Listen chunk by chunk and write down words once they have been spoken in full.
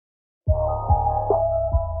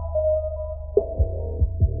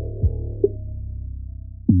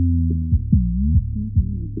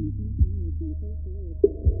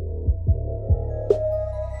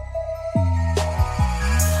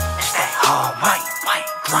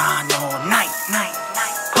grind all night.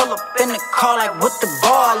 Pull up in the car like what the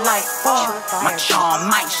bar like. My charm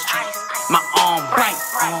ice, my arm bright.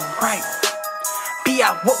 Be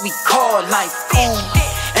out what we call life.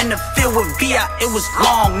 In the field with V.I., it was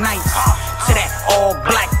long nights. To that all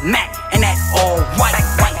black Mac and that all white.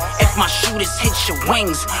 If my shooters hit your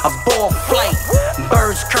wings, a ball flight.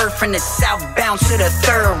 Birds curve from the southbound to the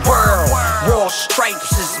third world. Wall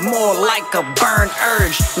stripes is more like a burn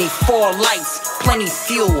urge. Need 4 lights, plenty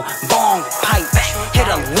fuel, bong pipe. Hit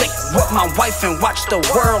a lick with my wife and watch the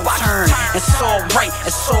world turn. It's alright,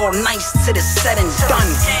 it's all nice till it's said and done.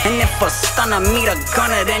 And if a stunner meet a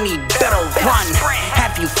gunner, then he better run.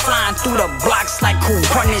 Have you flying through the blocks like who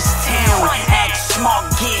run this town? Act smart,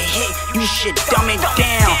 get hit, you should dumb it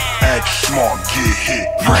down. Act smart, get hit,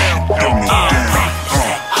 you should dumb it down.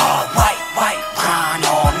 Hard white, grind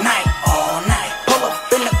all night. Pull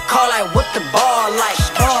up in the car like what the bar like.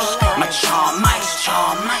 My charm ice,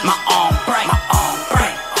 my arm bright.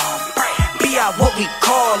 Be out what we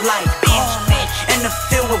call life. In the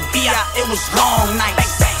field with B.I., it was long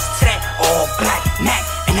nights. To that all black Mac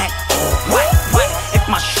and that all white. If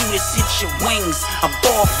my shooters hit your wings, a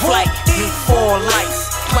ball flight. Need 4 lights,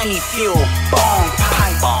 plenty fuel, bong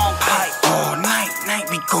pipe. All night,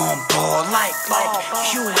 we gon' ball like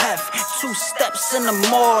QF, 2 steps in the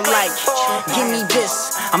mall like. Give me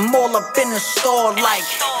this, I'm all up in the store like.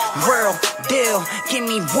 Real deal, give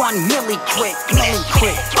me 1 milli quick.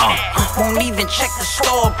 Won't even check the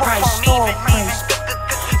store price.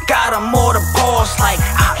 Got 'em all the balls like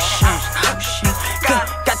options. Got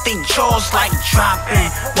they jaws like dropping.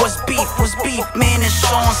 What's beef, man, it's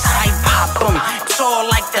on sight. Pop 'em, tall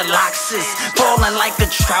like the Loxes, ballin' like a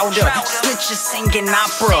Trouter. Snitches singing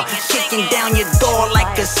opera, kicking down your door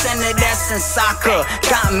like a center that's in soccer.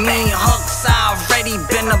 Got me hooks, I already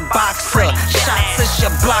been a boxer. Shots is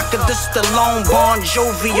your blocker, this the lone Bon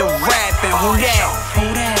Jovi rapping. Who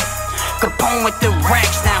that? Capone with the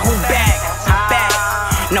racks, now who back?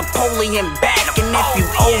 Napoleon back, and if you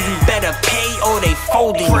owe, you better pay or they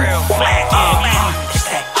folding real flat. It's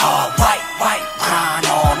that hard white, grind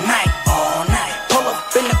all night. Pull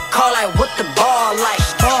up in the car like what the bar like.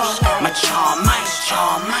 My charm ice,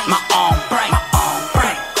 my arm bright.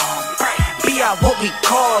 Be out what we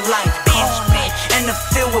call life. In the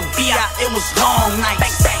field with B.I., it was long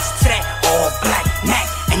nights. To that all black Mac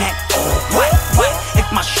and that all white. If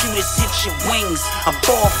my shooters hit your wings, a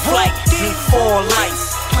ball flight. Need 4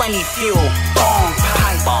 lights, plenty fuel, bong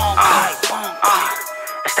pipe.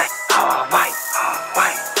 It's that hard white.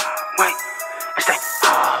 It's that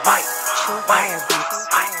hard white.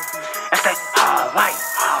 It's that hard white.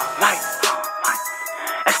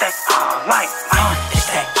 It's that hard white. It's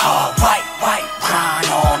that hard white, grind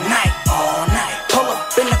all night. Pull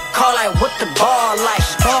up in the car like what the bar like.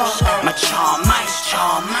 My charm ice,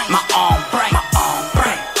 my arm bright.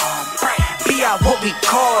 Be out what we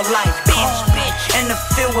call life. In the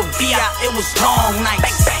field with V.I., it was long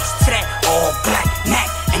nights. To that all black Mac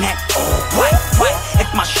and that all white.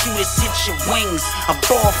 If my shooters hit your wings, a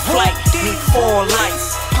ball flight. Need 4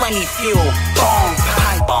 lights, plenty fuel, bong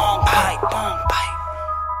pipe.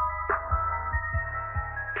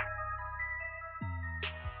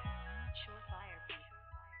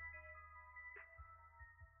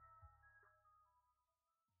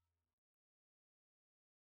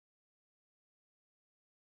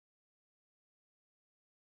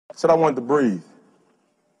 Said I wanted to breathe.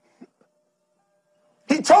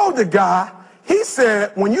 He told the guy, he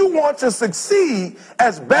said, when you want to succeed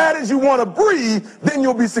as bad as you want to breathe, then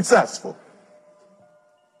you'll be successful.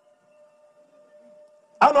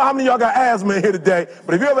 I don't know how many of y'all got asthma in here today,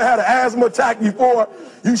 but if you ever had an asthma attack before,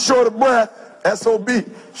 you short of breath, SOB,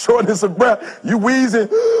 shortness of breath, you wheezing.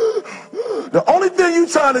 The only thing you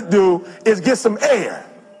trying to do is get some air.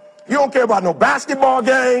 You don't care about no basketball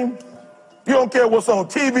game. You don't care what's on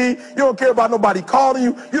TV. You don't care about nobody calling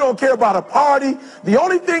you. You don't care about a party. The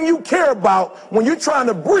only thing you care about when you're trying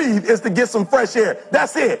to breathe is to get some fresh air.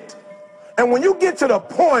 That's it. And when you get to the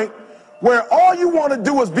point where all you want to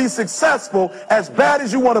do is be successful as bad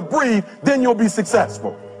as you want to breathe, then you'll be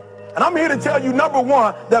successful. And I'm here to tell you, number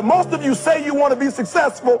one, that most of you say you want to be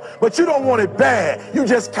successful, but you don't want it bad. You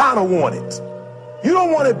just kind of want it. You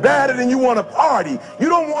don't want it badder than you want to party. You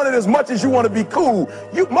don't want it as much as you want to be cool.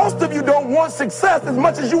 Most of you don't want success as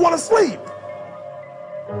much as you want to sleep.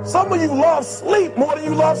 Some of you love sleep more than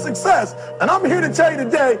you love success. And I'm here to tell you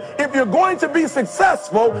today, if you're going to be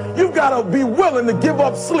successful, you've got to be willing to give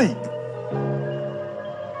up sleep.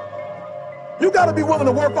 You got to be willing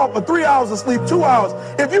to work off for 3 hours of sleep, 2 hours.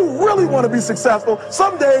 If you really want to be successful,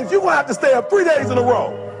 some days you're going to have to stay up 3 days in a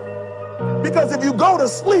row. Because if you go to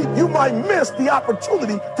sleep, you might miss the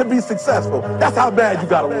opportunity to be successful. That's how bad you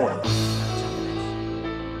gotta want it.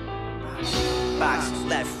 Boxes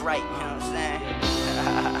left, right, you know what I'm saying?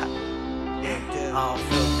 I don't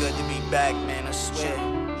feel good to be back, man, I swear.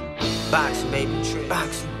 Boxing, baby,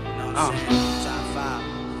 boxing. You know what I'm saying? Top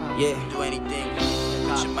 5. Yeah. Do anything,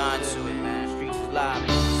 put your mind to it, man. Streets is live,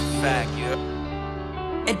 it's a fact, yeah.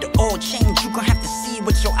 And the all change, you gon' have to see it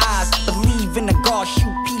with your eyes. Believe in the God,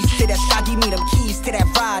 shoot peace to that sky. Give me them keys to that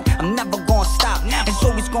ride. I'm never gon' stop. It's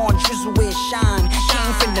always gon' drizzle where it shine.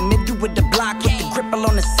 Came from the middle with the block, with the gripple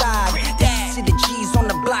on the side. This is to the G's on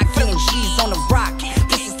the block, getting G's on the rock.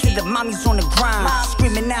 This is to the mommies on the grind.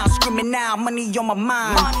 Screaming out, money on my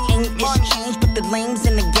mind. Ain't it's changed, but the lanes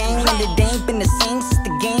in the game. And it ain't been the same since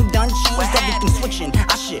the game done changed. Everything switching.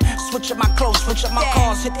 I should switch up my clothes, switch up my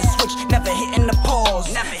cars, hit the switch, never hitting the pause.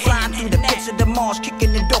 Flying through the pits of the Mars,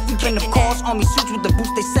 kicking the door, keeping the cars. Army suits with the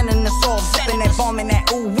boost, they sending us off. Zipping that bomb and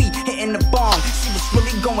that ooh wee, hitting the bomb. See what's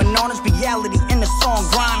really going on, it's reality in the song.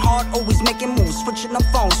 Grind hard, always making moves, switching up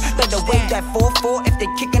phones. Better wave that 4-4 if they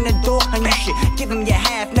kicking the door. And you should give them your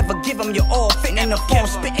half, never give them your all. Fitting the phone,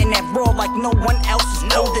 spitting that raw like no one else is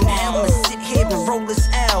golden hell. I'ma sit here and roll this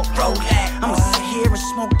L. I'ma sit here and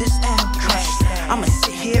smoke this L. I'ma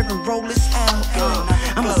sit here and roll this L.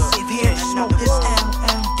 I'ma sit here and smoke this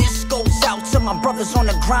L. This goes out to my brothers on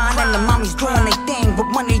the grind and the mommies doing their thing with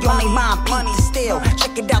money on their mind. Peep the still,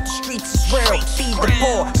 check it out, the streets is real. Feed the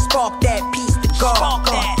poor, spark that peace to God.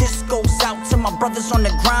 This goes out to my brothers on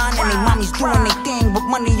the grind and their mommies doing their thing with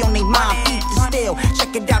money on their mind. Peep the still,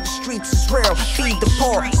 check it out, the streets is real. Feed the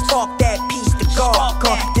poor, spark that peace to God.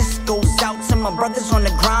 This goes out to my brothers on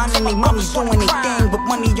the grind and they mommies doing their thing with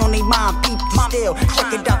money on their mind. Peep the still,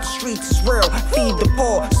 check it out, the streets is real. Feed the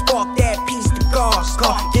poor, spark that peace to God.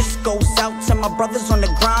 This goes out to my brothers on the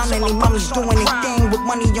grind and they mommies doing their thing with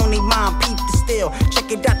money on their mind. Peep the still, check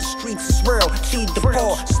it out, the streets is real. Feed the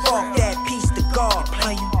poor, spark that peace to God.